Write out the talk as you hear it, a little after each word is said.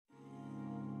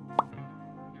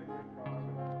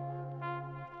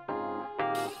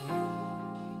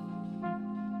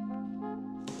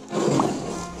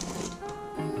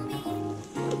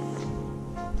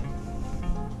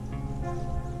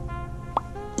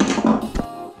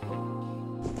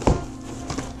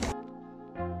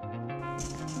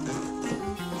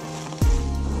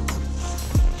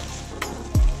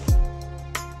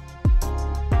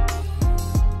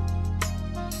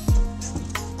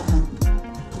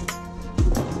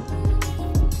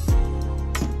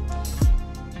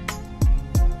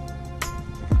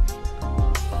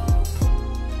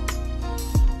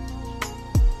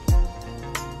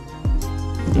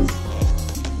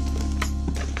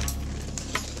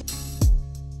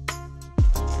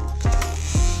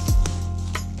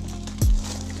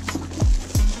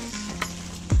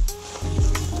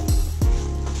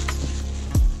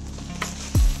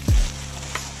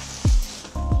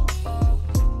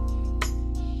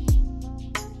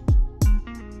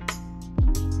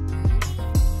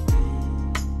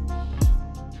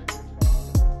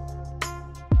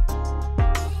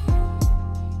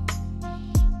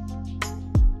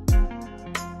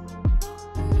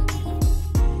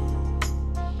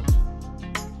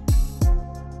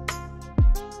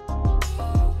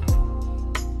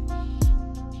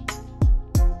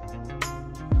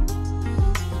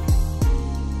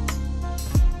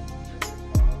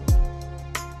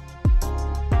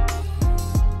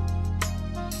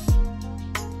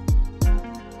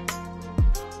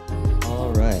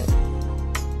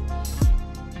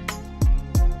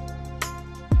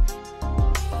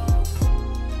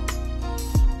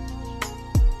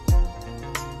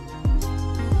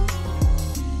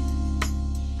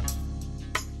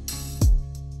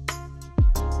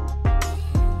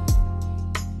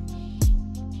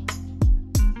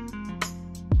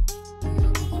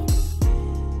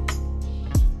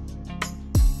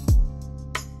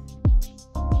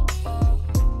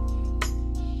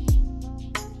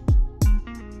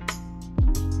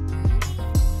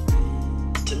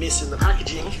what's in the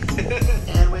packaging.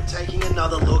 And we're taking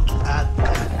another look at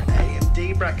that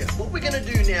AMD bracket. What we're going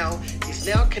to do now is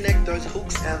now connect those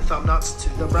hooks and thumb nuts to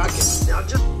the bracket. Now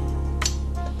just...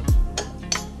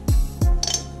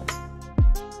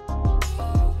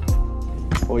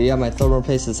 Oh yeah, my thermal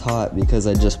paste is hot because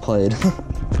I just played.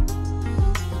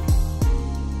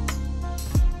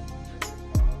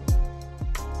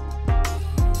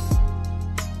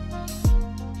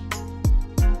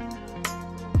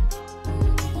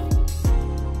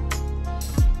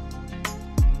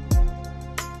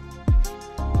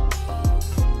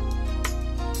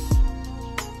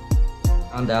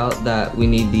 Found out that we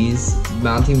need these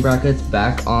mounting brackets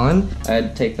back on. I had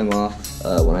to take them off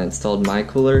when I installed my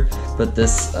cooler, but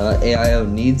this AIO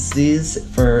needs these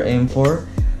for AM4,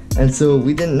 and so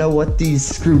we didn't know what these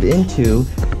screwed into,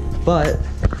 but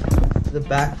the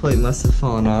back plate must have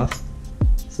fallen off,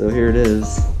 so here it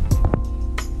is.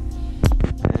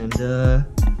 And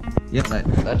yeah,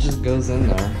 that just goes in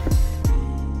there.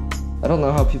 I don't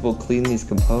know how people clean these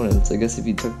components. I guess if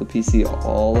you took the PC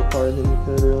all apart, then you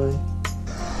could, really.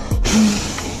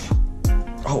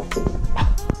 Oh,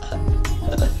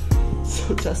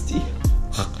 so dusty.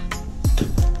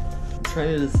 I'm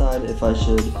trying to decide if I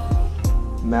should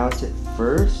mount it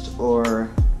first or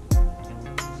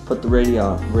put the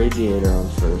radiator on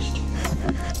first,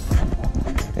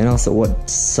 and also what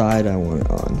side I want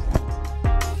it on.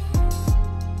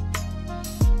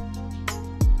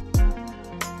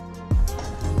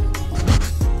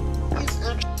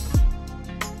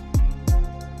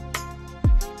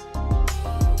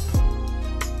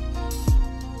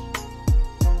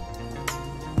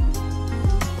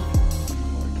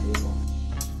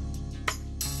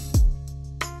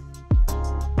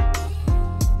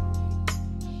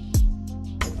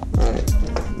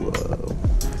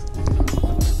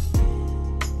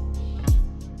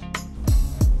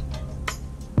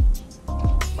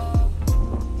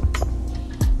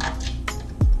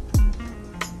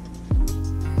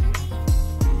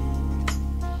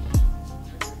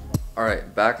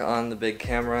 Alright, back on the big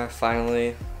camera,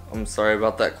 finally. I'm sorry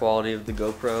about that quality of the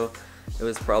GoPro. It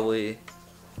was probably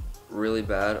really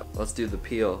bad. Let's do the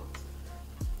peel.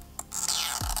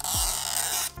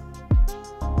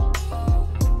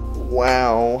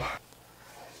 Wow.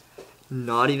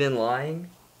 Not even lying,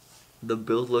 the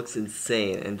build looks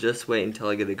insane, and just wait until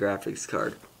I get a graphics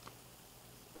card.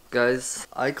 Guys,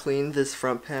 I cleaned this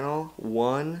front panel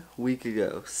 1 week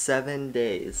ago, 7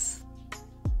 days.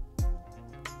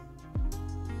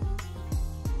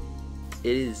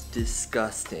 It is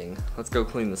disgusting. Let's go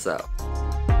clean this out.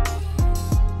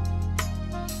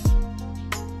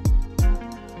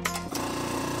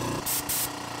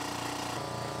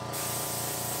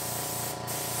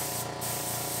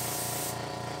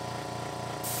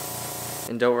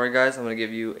 And don't worry guys, I'm gonna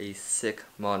give you a sick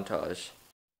montage.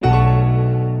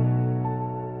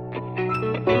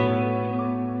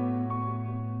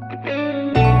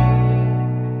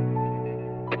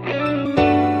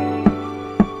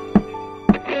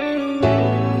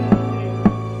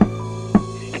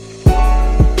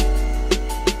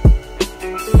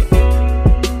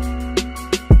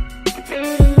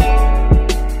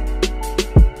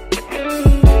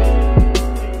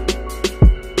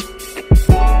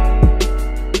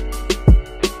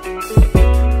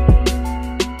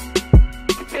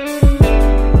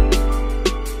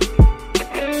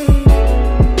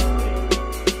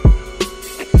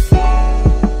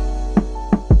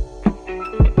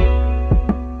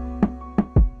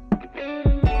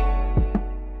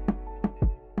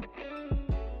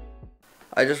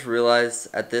 I just realized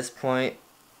at this point,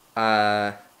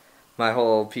 my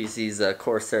whole PC's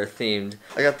Corsair themed.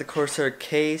 I got the Corsair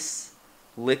case,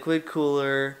 liquid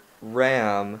cooler,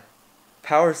 RAM,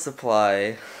 power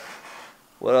supply.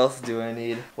 What else do I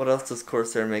need? What else does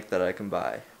Corsair make that I can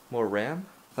buy? More RAM?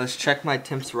 Let's check my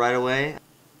temps right away.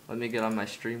 Let me get on my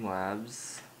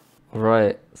Streamlabs.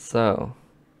 Alright, so.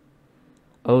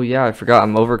 Oh yeah, I forgot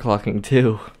I'm overclocking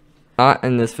too. Not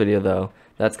in this video though.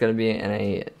 That's gonna be in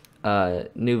a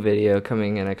new video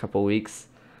coming in a couple weeks,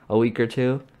 a week or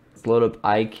two. Let's load up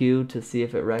IQ to see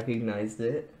if it recognized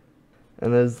it.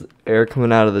 And there's air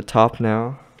coming out of the top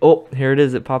now. Oh, here it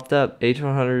is, it popped up.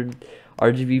 H100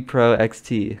 RGB Pro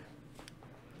XT.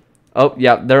 Oh,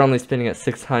 yeah, they're only spinning at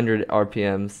 600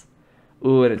 RPMs.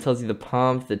 Ooh, and it tells you the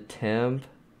pump, the temp.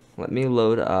 Let me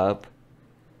load up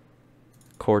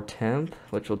core temp,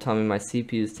 which will tell me my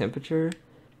CPU's temperature.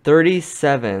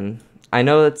 37. I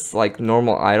know it's like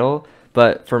normal idle,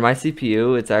 but for my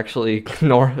CPU, it's actually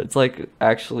it's like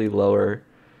actually lower.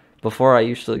 Before I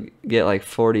usually get like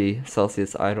 40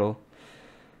 Celsius idle.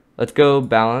 Let's go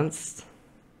balanced.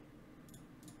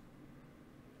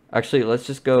 Actually, let's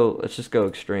just go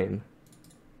extreme.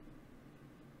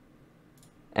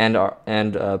 And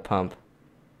pump.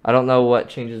 I don't know what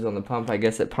changes on the pump. I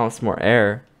guess it pumps more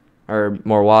air or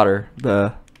more water.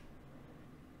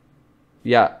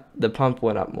 Yeah, the pump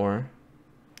went up more.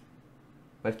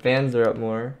 My fans are up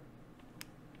more.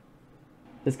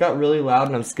 This got really loud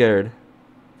and I'm scared.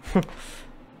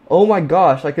 Oh my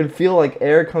gosh, I can feel like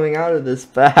air coming out of this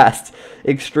fast.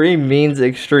 Extreme means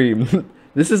extreme.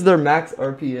 This is their max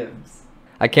RPMs.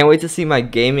 I can't wait to see my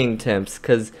gaming temps,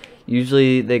 because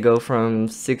usually they go from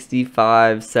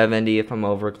 65, 70 if I'm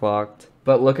overclocked.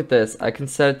 But look at this. I can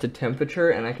set it to temperature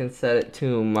and I can set it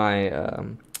to my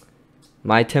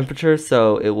my temperature,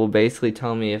 so it will basically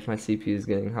tell me if my CPU is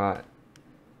getting hot.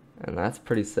 And that's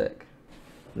pretty sick.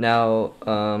 Now,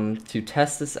 to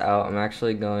test this out, I'm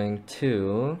actually going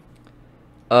to,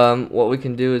 what we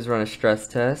can do is run a stress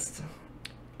test.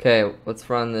 Okay, let's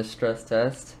run this stress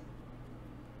test.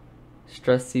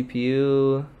 Stress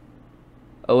CPU.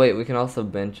 Oh wait, we can also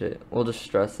bench it. We'll just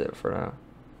stress it for now.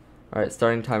 Alright,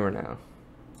 starting timer now.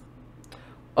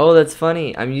 Oh, that's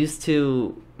funny. I'm used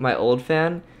to my old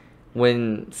fan,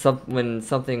 when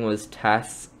something was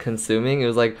task consuming, it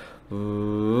was like,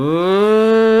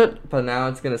 but now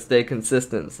it's gonna stay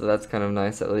consistent, so that's kind of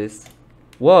nice at least.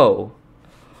 Whoa.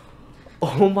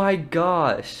 Oh my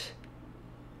gosh.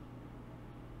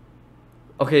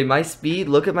 Okay, my speed,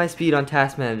 look at my speed on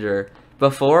Task Manager.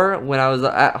 Before, when I was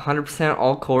at 100%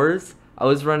 all cores, I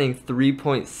was running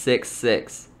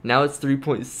 3.66. Now it's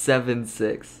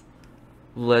 3.76.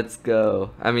 Let's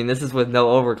go. I mean, this is with no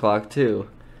overclock too.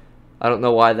 I don't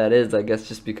know why that is. I guess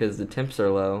just because the temps are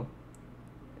low.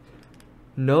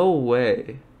 No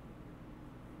way.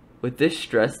 With this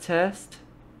stress test,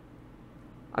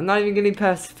 I'm not even getting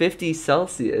past 50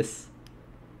 Celsius.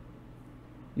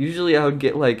 Usually I would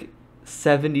get like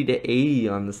 70 to 80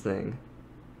 on this thing.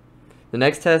 The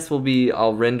next test will be,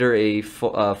 I'll render a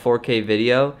 4K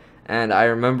video, and I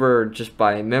remember just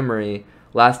by memory,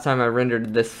 last time I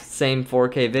rendered this same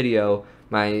 4K video,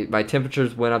 my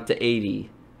temperatures went up to 80,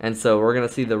 and so we're gonna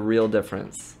see the real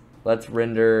difference. Let's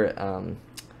render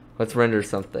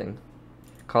something.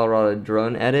 Colorado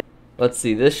drone edit. Let's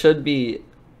see, this should be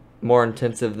more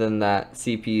intensive than that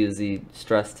CPU-Z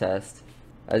stress test.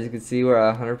 As you can see, we're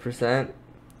at 100%.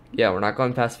 Yeah, we're not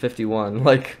going past 51.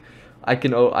 Like, I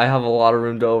have a lot of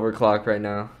room to overclock right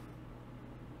now.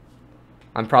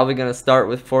 I'm probably gonna start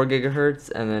with 4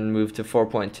 gigahertz and then move to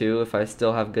 4.2 if I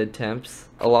still have good temps.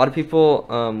 A lot of people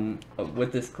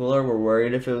with this cooler were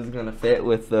worried if it was gonna fit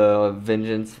with the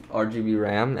Vengeance RGB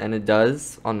RAM, and it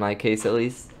does, on my case at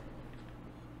least.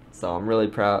 So I'm really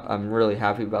proud. I'm really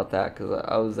happy about that, because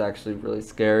I was actually really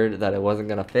scared that it wasn't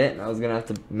gonna fit, and I was gonna have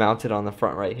to mount it on the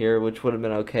front right here, which would have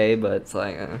been okay, but it's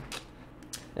like,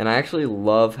 And I actually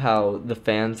love how the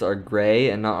fans are gray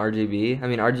and not RGB. I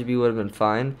mean, RGB would have been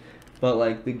fine, but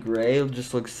like the gray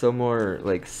just looks so more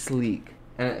like sleek,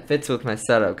 and it fits with my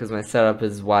setup because my setup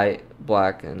is white,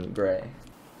 black, and gray.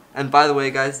 And by the way,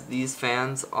 guys, these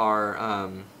fans are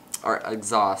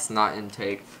exhaust, not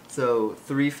intake. So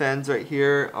 3 fans right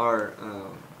here are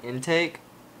intake,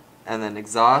 and then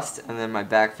exhaust, and then my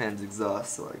back fan's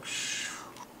exhaust. So like,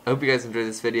 I hope you guys enjoyed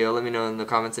this video. Let me know in the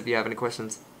comments if you have any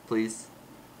questions. Please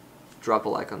drop a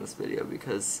like on this video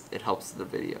because it helps the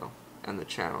video and the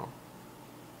channel.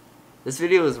 This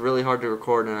video was really hard to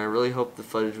record, and I really hope the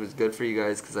footage was good for you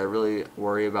guys, because I really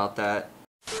worry about that.